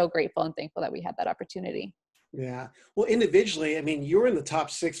experience. So grateful and thankful that we had that opportunity. Yeah. Well, individually, I mean, you were in the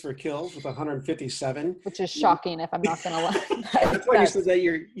top 6 for kills with 157. Which is shocking, if I'm not going to lie. That's why you said that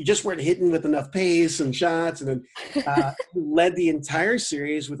you just weren't hitting with enough pace and shots. And then you led the entire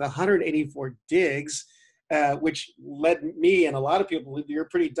series with 184 digs, which led me and a lot of people, you're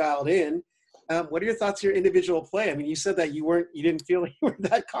pretty dialed in. What are your thoughts on your individual play? I mean, you said that you didn't feel like you were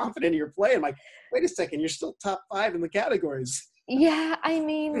that confident in your play. I'm like, wait a second, you're still top 5 in the categories. Yeah, I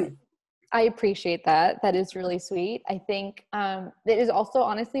mean, I appreciate that. That is really sweet. I think it is also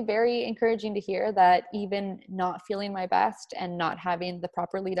honestly very encouraging to hear that even not feeling my best and not having the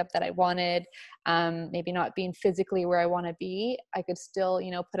proper lead up that I wanted, maybe not being physically where I want to be, I could still,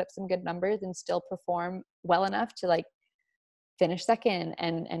 put up some good numbers and still perform well enough to finish second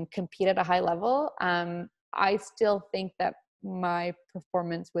and compete at a high level. I still think that my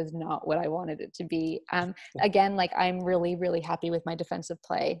performance was not what I wanted it to be. Again, I'm really, really happy with my defensive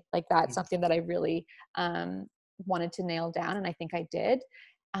play. That's something that I really wanted to nail down, and I think I did.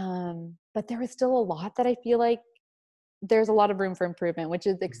 But there was still a lot that I feel like there's a lot of room for improvement, which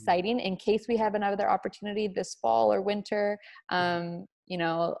is exciting in case we have another opportunity this fall or winter.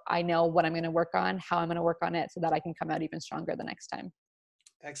 I know what I'm going to work on, how I'm going to work on it so that I can come out even stronger the next time.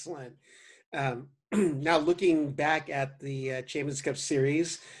 Excellent. Now looking back at the Champions Cup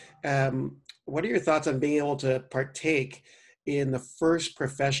Series, what are your thoughts on being able to partake in the first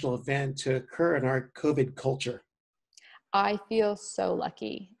professional event to occur in our COVID culture? I feel so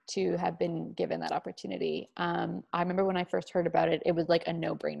lucky to have been given that opportunity. I remember when I first heard about it, it was like a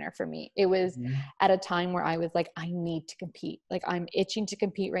no-brainer for me. It was at a time where I was like, I need to compete. I'm itching to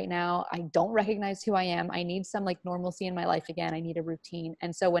compete right now. I don't recognize who I am. I need some normalcy in my life again. I need a routine.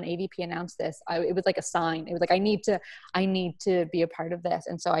 And so when AVP announced this, it was like a sign. It was like, I need to be a part of this.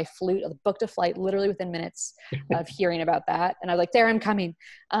 And so I booked a flight literally within minutes of hearing about that. And I was like, there, I'm coming.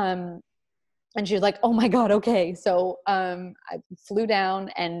 And she was like, oh my God, okay. So I flew down,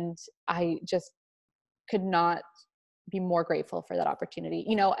 and I just could not be more grateful for that opportunity.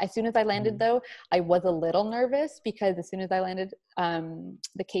 As soon as I landed though, I was a little nervous because as soon as I landed,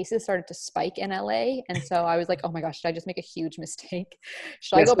 the cases started to spike in LA. And so I was like, oh my gosh, should I just make a huge mistake?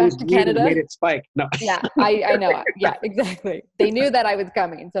 Should I go back to Canada? Made it spike. No. Yeah, I know. Yeah, exactly. They knew that I was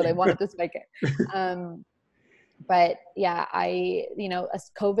coming, so they wanted to spike it. But yeah, as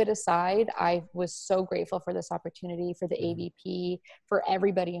COVID aside, I was so grateful for this opportunity, for the AVP, for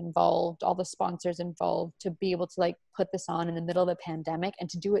everybody involved, all the sponsors involved, to be able to put this on in the middle of the pandemic and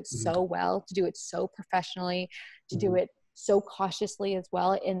to do it so well, to do it so professionally, to do it so cautiously as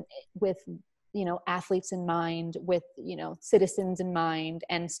well, and with athletes in mind, with citizens in mind,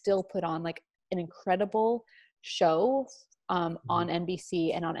 and still put on an incredible show on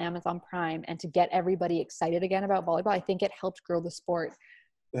NBC and on Amazon Prime, and to get everybody excited again about volleyball. I think it helped grow the sport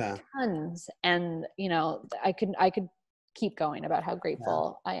tons. And, I could keep going about how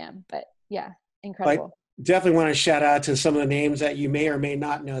grateful I am, but incredible. I definitely want to shout out to some of the names that you may or may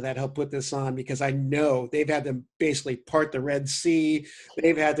not know that helped put this on, because I know they've had to basically part the Red Sea.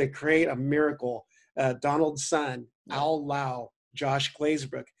 They've had to create a miracle. Donald Sun, Al Lau, Josh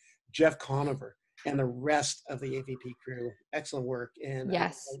Glazebrook, Jeff Conover, and the rest of the AVP crew. Excellent work. And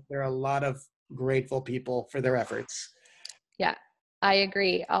there are a lot of grateful people for their efforts. Yeah, I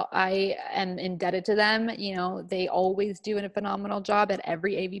agree. I am indebted to them. They always do a phenomenal job at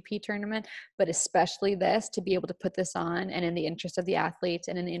every AVP tournament, but especially this, to be able to put this on, and in the interest of the athletes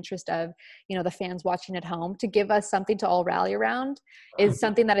and in the interest of, the fans watching at home, to give us something to all rally around is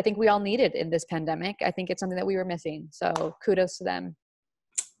something that I think we all needed in this pandemic. I think it's something that we were missing. So kudos to them.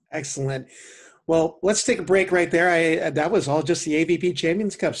 Excellent. Well, let's take a break right there. That was all just the AVP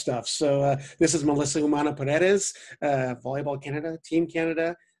Champions Cup stuff. So this is Melissa Humana-Paredes, Volleyball Canada, Team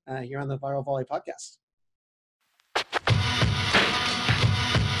Canada, here on the Viral Volley Podcast.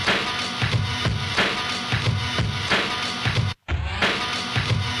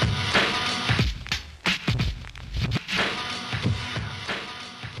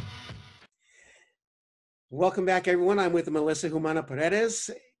 Welcome back, everyone. I'm with Melissa Humana-Paredes.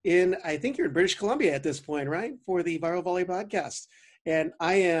 I think you're in British Columbia at this point, right? For the Viral Volley Podcast. and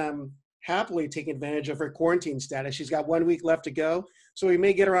I am happily taking advantage of her quarantine status. She's got 1 week left to go, so we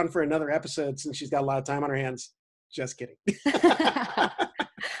may get her on for another episode since she's got a lot of time on her hands. Just kidding.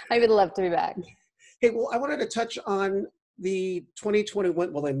 I would love to be back. Hey, well, I wanted to touch on the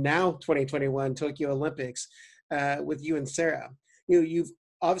 2021, well, then now 2021 Tokyo Olympics with you and Sarah. You've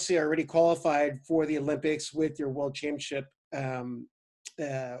obviously already qualified for the Olympics with your World Championship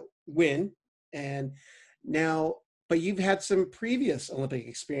win, and now, but you've had some previous Olympic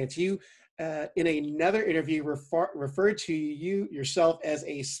experience. You, in another interview, referred to yourself as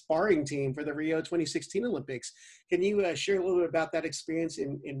a sparring team for the Rio 2016 Olympics. Can you share a little bit about that experience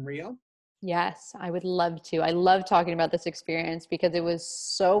in Rio? Yes, I would love to. I love talking about this experience because it was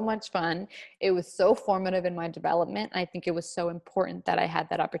so much fun. It was so formative in my development. I think it was so important that I had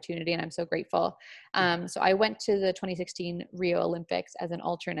that opportunity, and I'm so grateful. So I went to the 2016 Rio Olympics as an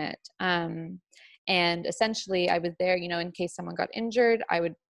alternate. And essentially I was there, in case someone got injured, I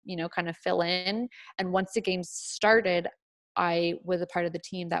would, kind of fill in. And once the games started, I was a part of the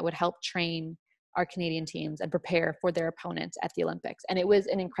team that would help train our Canadian teams and prepare for their opponents at the Olympics. And it was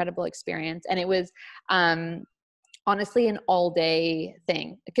an incredible experience. And it was honestly an all-day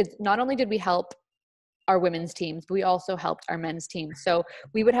thing, because not only did we help our women's teams, but we also helped our men's team. So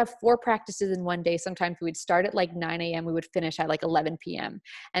we would have 4 practices in one day. Sometimes we would start at like 9 a.m. We would finish at like 11 p.m.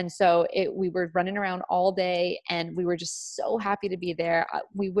 And so we were running around all day, and we were just so happy to be there.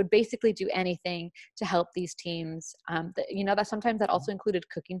 We would basically do anything to help these teams. That sometimes that also included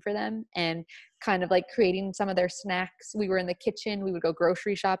cooking for them and kind of like creating some of their snacks. We were in the kitchen. We would go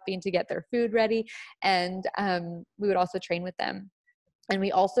grocery shopping to get their food ready. And we would also train with them. And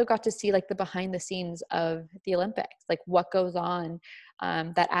we also got to see like the behind the scenes of the Olympics, like what goes on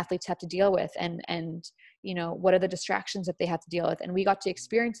that athletes have to deal with, and what are the distractions that they have to deal with. And we got to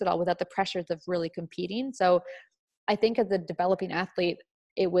experience it all without the pressures of really competing. So I think as a developing athlete,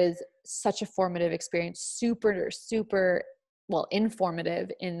 it was such a formative experience, super, super, informative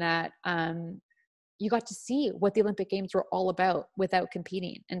in that you got to see what the Olympic Games were all about without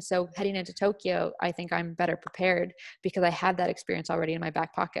competing. And so heading into Tokyo, I think I'm better prepared because I had that experience already in my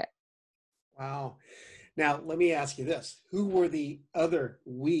back pocket. Wow. Now, let me ask you this. Who were the other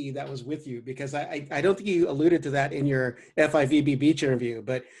we that was with you? Because I don't think you alluded to that in your FIVB Beach interview,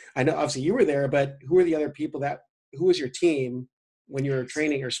 but I know obviously you were there, but who were the other people who was your team when you were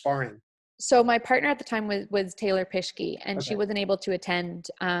training or sparring? So my partner at the time was Taylor Pischke, and Okay. she wasn't able to attend.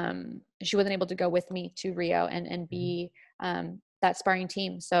 She wasn't able to go with me to Rio and be that sparring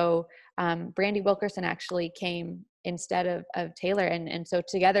team. So Brandy Wilkerson actually came instead of Taylor. And so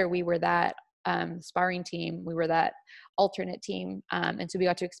together we were that sparring team. We were that alternate team. And so we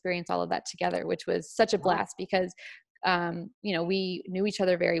got to experience all of that together, which was such a blast because we knew each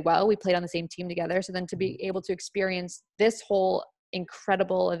other very well. We played on the same team together. So then to be able to experience this whole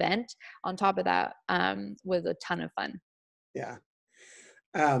incredible event on top of that was a ton of fun. Yeah.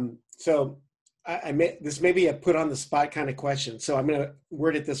 So this may be a put on the spot kind of question. So I'm going to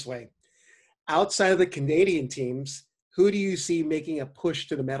word it this way. Outside of the Canadian teams, who do you see making a push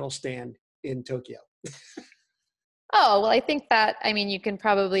to the medal stand in Tokyo? Oh, well, I think that, you can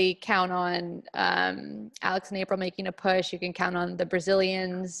probably count on Alex and April making a push. You can count on the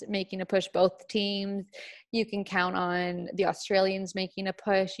Brazilians making a push, both teams. You can count on the Australians making a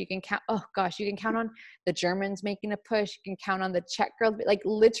push. You can count on the Germans making a push. You can count on the Czech girls. Like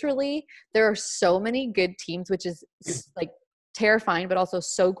literally, there are so many good teams, which is like terrifying, but also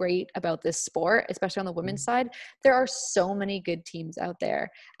so great about this sport, especially on the women's side. There are so many good teams out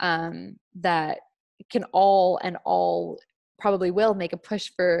there that can all probably will make a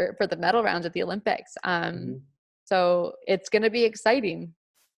push for the medal rounds at the Olympics. So it's going to be exciting.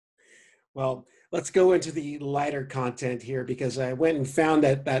 Well, let's go into the lighter content here, because I went and found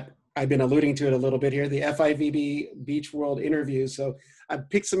that I've been alluding to it a little bit here, the FIVB Beach World interview. So I've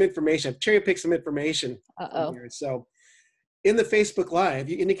picked some information. I've cherry-picked some information here. So in the Facebook Live,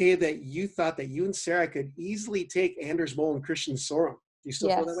 you indicated that you thought that you and Sarah could easily take Anders Mol and Christian Sorum. Do you still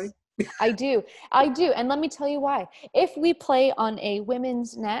feel that way? I do. And let me tell you why. If we play on a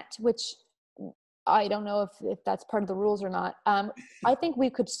women's net, which I don't know if that's part of the rules or not, I think we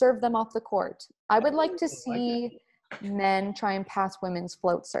could serve them off the court. I would like to see men try and pass women's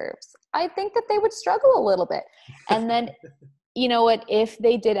float serves. I think that they would struggle a little bit. And then, you know what, if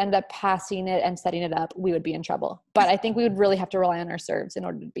they did end up passing it and setting it up, we would be in trouble. But I think we would really have to rely on our serves in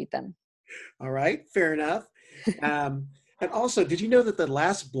order to beat them. All right. Fair enough. And also, did you know that the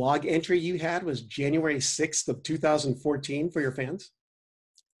last blog entry you had was January 6th of 2014 for your fans?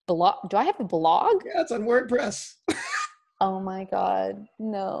 Blog? Do I have a blog? Yeah, it's on WordPress. Oh my God,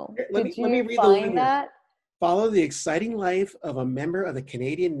 no. Let me read find that? Follow the exciting life of a member of the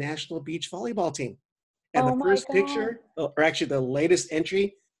Canadian national beach volleyball team. And Oh the my first God. picture, or actually the latest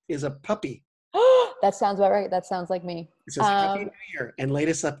entry, is a puppy. That sounds about right. That sounds like me. It says Happy New Year and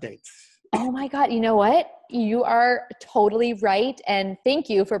latest updates. Oh my God. You know what? You are totally right. And thank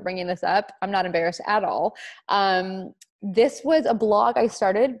you for bringing this up. I'm not embarrassed at all. This was a blog I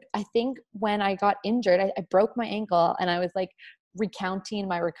started, I think, when I got injured. I broke my ankle and I was like recounting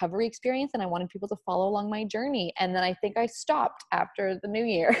my recovery experience and I wanted people to follow along my journey. And then I think I stopped after the new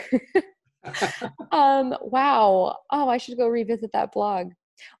year. Wow. Oh, I should go revisit that blog.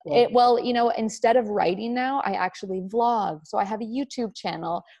 Well, instead of writing now, I actually vlog. So I have a YouTube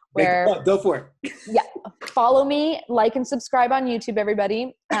channel where Go for it. Yeah, follow me, like and subscribe on YouTube,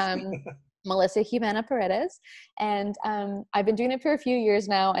 everybody. Melissa Humana-Paredes. And I've been doing it for a few years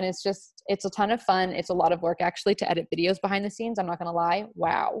now, and it's a ton of fun. It's a lot of work actually to edit videos behind the scenes. I'm not gonna lie.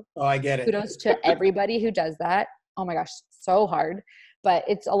 Wow. Oh, I get it. Kudos to everybody who does that. Oh my gosh, so hard. But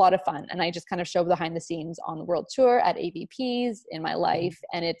it's a lot of fun. And I just kind of show behind the scenes on the world tour, at AVPs, in my life.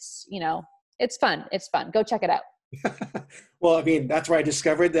 And it's fun. It's fun. Go check it out. Well, I mean, that's where I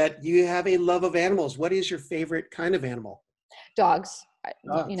discovered that you have a love of animals. What is your favorite kind of animal? Dogs.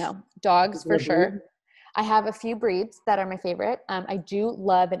 Dogs for sure. I have a few breeds that are my favorite. I do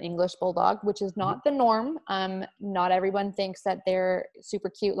love an English bulldog, which is not the norm. Not everyone thinks that they're super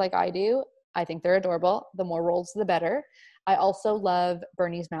cute like I do. I think they're adorable. The more rolls, the better. I also love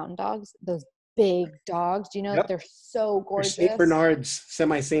Bernese Mountain Dogs, those big dogs. Do you know that they're so gorgeous? St. Bernards,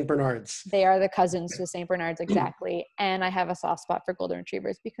 semi-St. Bernards. They are the cousins to St. Bernards, exactly. And I have a soft spot for Golden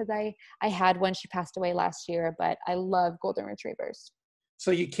Retrievers because I had one. She passed away last year, but I love Golden Retrievers. So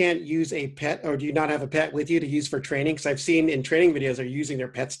you can't use a pet, or do you not have a pet with you to use for training? Because I've seen in training videos they're using their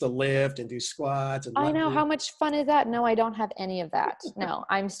pets to lift and do squats. And I know. How much fun is that? No, I don't have any of that. No,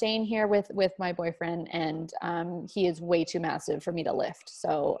 I'm staying here with my boyfriend, and he is way too massive for me to lift.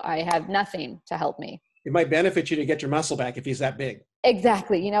 So I have nothing to help me. It might benefit you to get your muscle back if he's that big.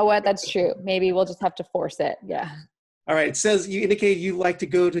 Exactly. You know what? That's true. Maybe we'll just have to force it. Yeah. All right. It says you indicate you like to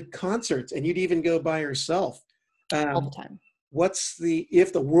go to concerts, and you'd even go by yourself. All the time.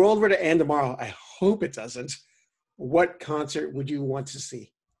 If the world were to end tomorrow, I hope it doesn't, what concert would you want to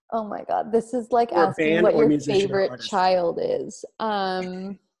see? Oh my God. This is like asking what your favorite child is.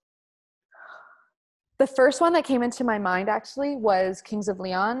 The first one that came into my mind actually was Kings of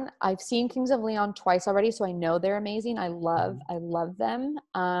Leon. I've seen Kings of Leon twice already, so I know they're amazing. I love them.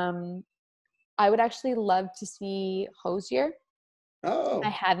 I would actually love to see Hosier. Oh, I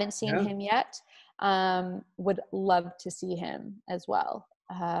haven't seen him yet. Would love to see him as well.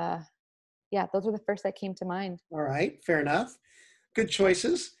 Those were the first that came to mind. All right. Fair enough. Good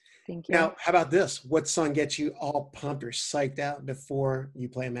choices. Thank you. Now, how about this? What song gets you all pumped or psyched out before you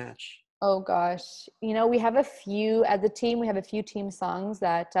play a match? Oh gosh. We have a few, as a team, we have a few team songs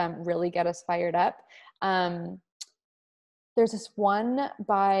that really get us fired up. There's this one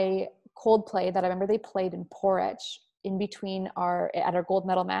by Coldplay that I remember they played in Porridge in between at our gold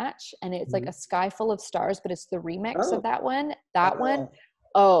medal match, and it's like A Sky Full of Stars, but it's the remix of that one.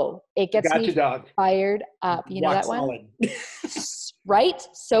 It gets me fired up. You know that one? Right?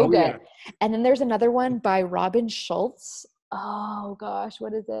 So good. Yeah. And then there's another one by Robin Schultz. Oh gosh,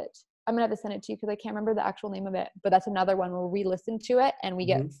 what is it? I'm gonna have to send it to you because I can't remember the actual name of it, but that's another one where we listen to it and we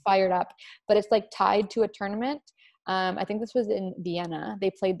get fired up, but it's like tied to a tournament. I think this was in Vienna.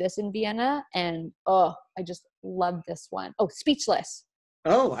 They played this in Vienna, and I just love this one. Oh, Speechless.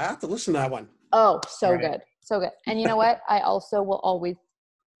 Oh, I have to listen to that one. Oh, so good. So good. And you know what? I also will always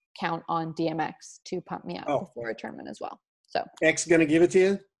count on DMX to pump me up before a tournament as well. So X going to give it to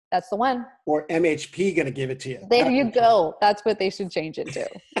you? That's the one. Or MHP going to give it to you? There you go. That's what they should change it to.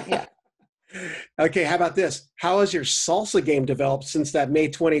 Yeah. Okay, how about this? How has your salsa game developed since that May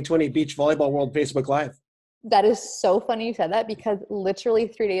 2020 Beach Volleyball World Facebook Live? That is so funny you said that, because literally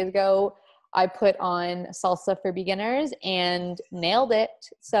 3 days ago, I put on salsa for beginners and nailed it.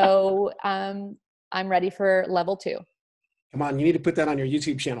 So I'm ready for level 2. Come on, you need to put that on your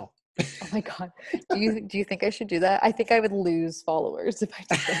YouTube channel. Oh my God. Do you think I should do that? I think I would lose followers if I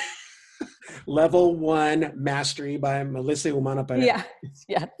did that. Level 1 Mastery by Melissa Humana-Paredes. Yeah.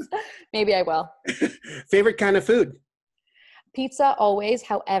 Yes. Maybe I will. Favorite kind of food? Pizza always.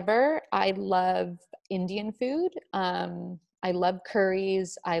 However, I love Indian food. I love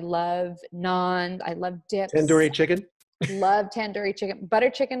curries. I love naan. I love dips. Tandoori chicken? Love tandoori chicken. Butter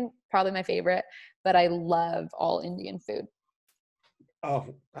chicken, probably my favorite, but I love all Indian food. Oh,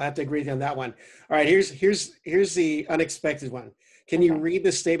 I have to agree with you on that one. All right, here's the unexpected one. Can you read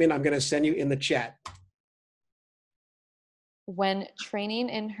the statement I'm going to send you in the chat? When training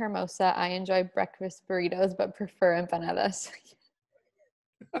in Hermosa, I enjoy breakfast burritos, but prefer empanadas.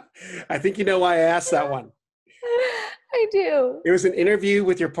 I think you know why I asked that one. I do. It was an interview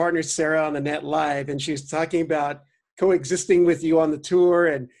with your partner, Sarah, on the Net Live, and she was talking about coexisting with you on the tour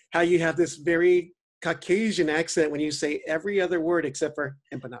and how you have this very Caucasian accent when you say every other word except for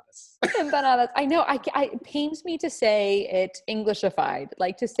empanadas. Empanadas. I know. It pains me to say it Englishified.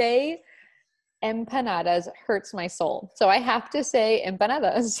 Like, to say empanadas hurts my soul. So I have to say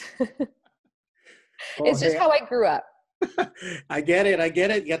empanadas. Well, It's just how I grew up. I get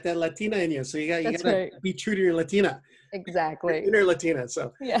it. You got that Latina in you. So you got to right. be true to your Latina. Exactly. Inner Latina.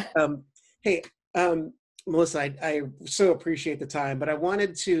 So, yeah. Hey, Melissa, I so appreciate the time, but I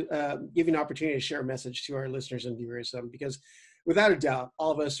wanted to give you an opportunity to share a message to our listeners and viewers, because without a doubt,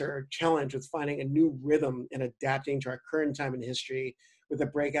 all of us are challenged with finding a new rhythm and adapting to our current time in history with the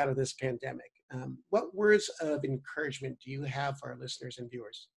breakout of this pandemic. What words of encouragement do you have for our listeners and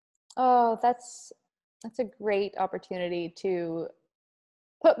viewers? Oh, that's a great opportunity to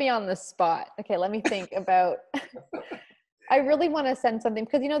put me on the spot. Okay, let me think about. I really want to send something,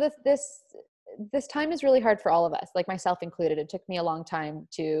 because this time is really hard for all of us, like myself included. It took me a long time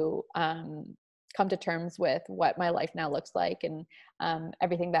to come to terms with what my life now looks like, and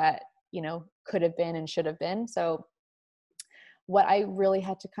everything that could have been and should have been. So what I really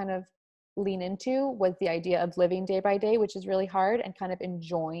had to kind of lean into was the idea of living day by day, which is really hard, and kind of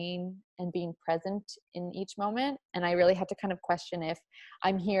enjoying and being present in each moment. And I really had to kind of question if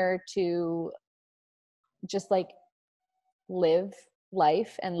I'm here to just like live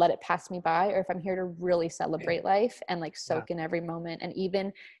life and let it pass me by, or if I'm here to really celebrate life and like soak in every moment. And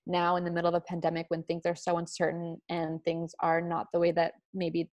even now in the middle of a pandemic, when things are so uncertain and things are not the way that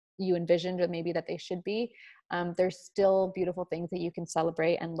maybe you envisioned or maybe that they should be, there's still beautiful things that you can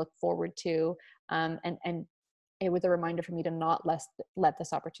celebrate and look forward to. And it was a reminder for me to not let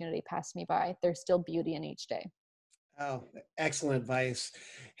this opportunity pass me by. There's still beauty in each day. Oh, excellent advice.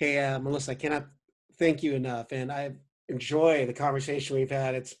 Hey, Melissa, I cannot thank you enough. And I enjoy the conversation we've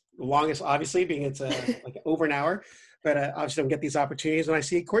had. It's the longest, obviously, being it's like over an hour, but obviously don't get these opportunities when I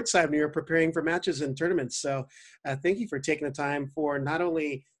see you courtside when you're preparing for matches and tournaments. So thank you for taking the time for not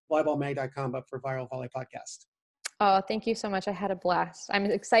only volleyballmag.com, but for Viral Volley Podcast. Oh, thank you so much. I had a blast. I'm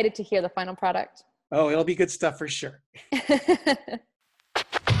excited to hear the final product. Oh, it'll be good stuff for sure.